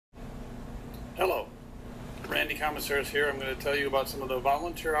Andy Commissaris here. I'm going to tell you about some of the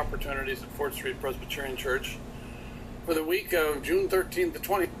volunteer opportunities at Fort Street Presbyterian Church for the week of June 13th to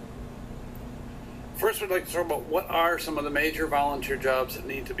 20th. First, we'd like to talk about what are some of the major volunteer jobs that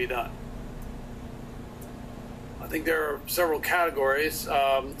need to be done. I think there are several categories.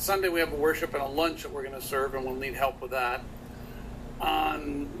 Sunday we have a worship and a lunch that we're going to serve, and we'll need help with that.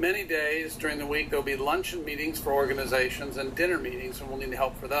 On many days during the week, there'll be luncheon meetings for organizations and dinner meetings, and we'll need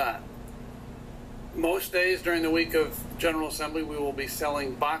help for that. Most days during the week of General Assembly, we will be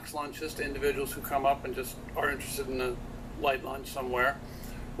selling box lunches to individuals who come up and just are interested in a light lunch somewhere.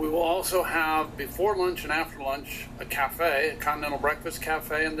 We will also have, before lunch and after lunch, a cafe, a continental breakfast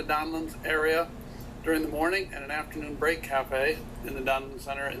cafe in the Donlands area during the morning, and an afternoon break cafe in the Donlands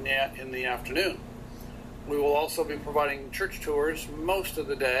Center in the afternoon. We will also be providing church tours most of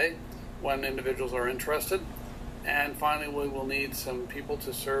the day when individuals are interested. And finally, we will need some people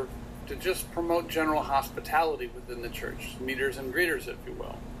to serve, to just promote general hospitality within the church, meeters and greeters, if you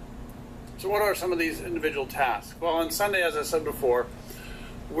will. So what are some of these individual tasks? Well, on Sunday, as I said before,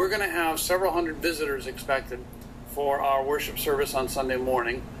 we're going to have several hundred visitors expected for our worship service on Sunday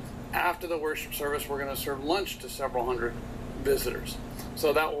morning. After the worship service, we're going to serve lunch to several hundred visitors.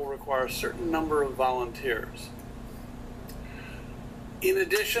 So that will require a certain number of volunteers. In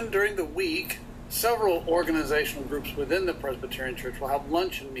addition, during the week, several organizational groups within the Presbyterian Church will have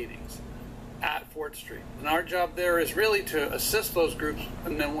luncheon meetings at Fort Street. And our job there is really to assist those groups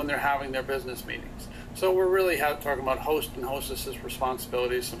and then when they're having their business meetings. So we're really talking about host and hostesses'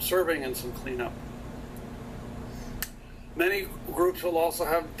 responsibilities, some serving and some cleanup. Many groups will also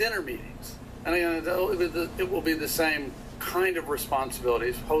have dinner meetings. And again, it will be the same kind of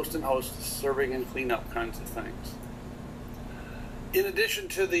responsibilities, host and hostess, serving and cleanup kinds of things. In addition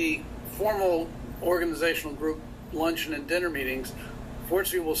to the formal organizational group luncheon and dinner meetings, Fort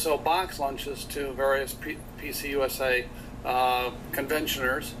Street will sell box lunches to various PCUSA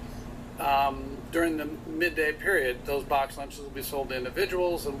conventioners. During the midday period, those box lunches will be sold to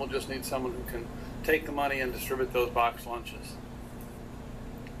individuals, and we'll just need someone who can take the money and distribute those box lunches.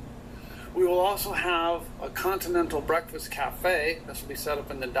 We will also have a continental breakfast cafe. This will be set up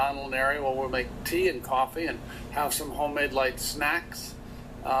in the Donlan area where we'll make tea and coffee and have some homemade light snacks.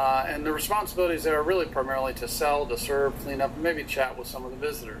 And the responsibilities there are really primarily to sell, to serve, clean up, and maybe chat with some of the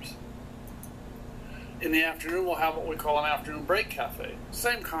visitors. In the afternoon, we'll have what we call an afternoon break cafe.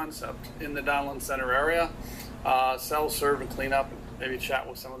 Same concept in the Donlan Center area. Sell, serve, and clean up, and maybe chat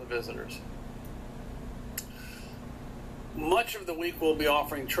with some of the visitors. Much of the week we'll be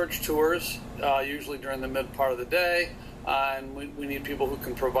offering church tours, usually during the mid part of the day, and we need people who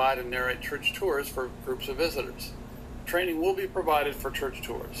can provide and narrate church tours for groups of visitors. Training will be provided for church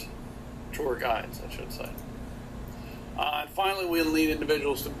tours, tour guides, I should say. And finally, we'll need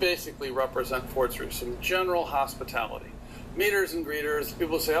individuals to basically represent Fort Street, some general hospitality. Meeters and greeters,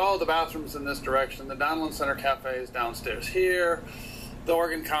 people say, oh, the bathroom's in this direction, the Donlan Center Cafe is downstairs here, the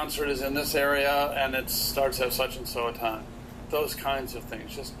organ concert is in this area, and it starts at such and so a time. Those kinds of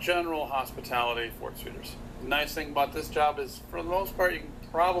things, just general hospitality Fort Streeters. The nice thing about this job is, for the most part, you can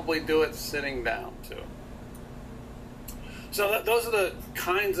probably do it sitting down, too. So those are the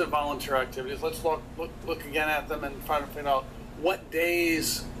kinds of volunteer activities. Let's look again at them and try to figure out what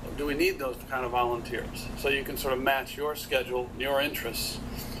days do we need those kind of volunteers, so you can sort of match your schedule, your interests,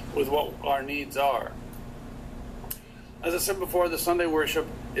 with what our needs are. As I said before, the Sunday worship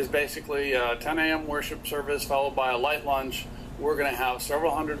is basically a 10 a.m. worship service followed by a light lunch. We're going to have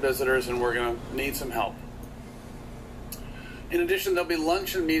several hundred visitors, and we're going to need some help. In addition, there'll be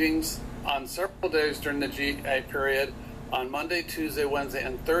luncheon meetings on several days during the GA period. On Monday, Tuesday, Wednesday,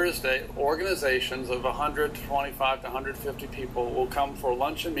 and Thursday, organizations of 125 to 150 people will come for a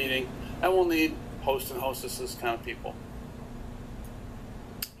luncheon meeting, and we'll need host and hostesses kind of people.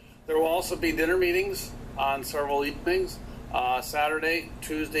 There will also be dinner meetings on several evenings. Saturday,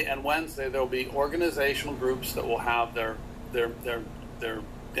 Tuesday, and Wednesday, there will be organizational groups that will have their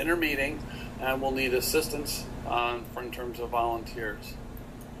dinner meeting, and we'll need assistance in terms of volunteers.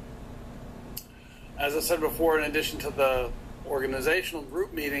 As I said before, in addition to the organizational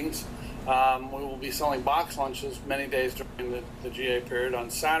group meetings, we will be selling box lunches many days during the GA period. On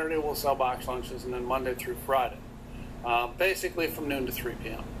Saturday, we'll sell box lunches, and then Monday through Friday, basically from noon to 3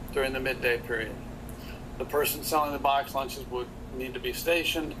 p.m. during the midday period. The person selling the box lunches would need to be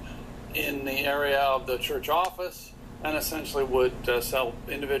stationed in the area of the church office and essentially would sell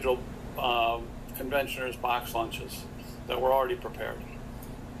individual conventioners' box lunches that were already prepared.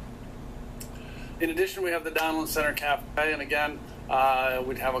 In addition, we have the Donlan Center Cafe, and again,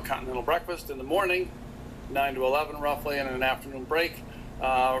 we'd have a continental breakfast in the morning, 9 to 11 roughly, and an afternoon break.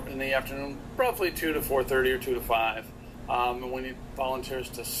 in the afternoon, roughly 2 to 4:30 or 2 to 5. And we need volunteers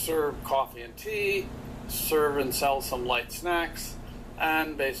to serve coffee and tea, serve and sell some light snacks,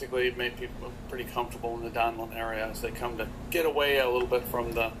 and basically make people pretty comfortable in the Donlin area as they come to get away a little bit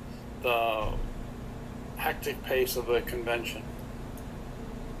from the hectic pace of the convention.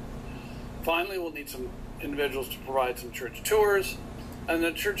 Finally, we'll need some individuals to provide some church tours, and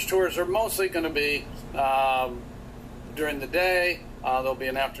the church tours are mostly going to be during the day. There'll be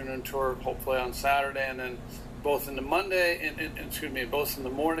an afternoon tour, hopefully on Saturday, and then both in the both in the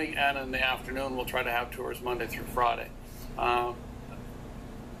morning and in the afternoon. We'll try to have tours Monday through Friday.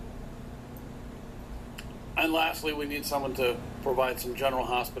 And lastly, we need someone to provide some general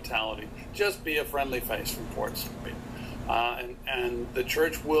hospitality. Just be a friendly face from Fort Street. And the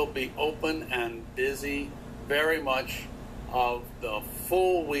church will be open and busy very much of the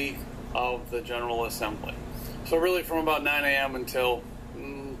full week of the General Assembly. So really from about 9 a.m. until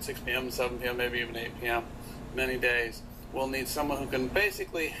 6 p.m., 7 p.m., maybe even 8 p.m., many days, we'll need someone who can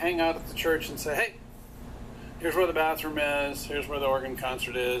basically hang out at the church and say, hey, here's where the bathroom is, here's where the organ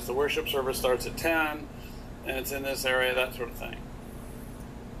concert is, the worship service starts at 10, and it's in this area, that sort of thing.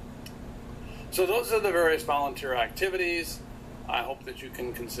 So those are the various volunteer activities. I hope that you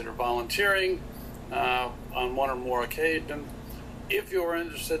can consider volunteering on one or more occasions. If you're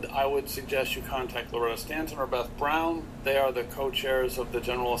interested, I would suggest you contact Loretta Stanton or Beth Brown. They are the co-chairs of the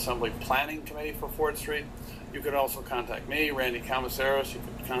General Assembly Planning Committee for Fort Street. You could also contact me, Randy Commissaris. You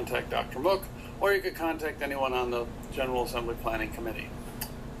could contact Dr. Mook, or you could contact anyone on the General Assembly Planning Committee.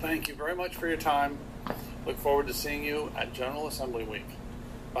 Thank you very much for your time. Look forward to seeing you at General Assembly Week.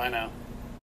 Bye now.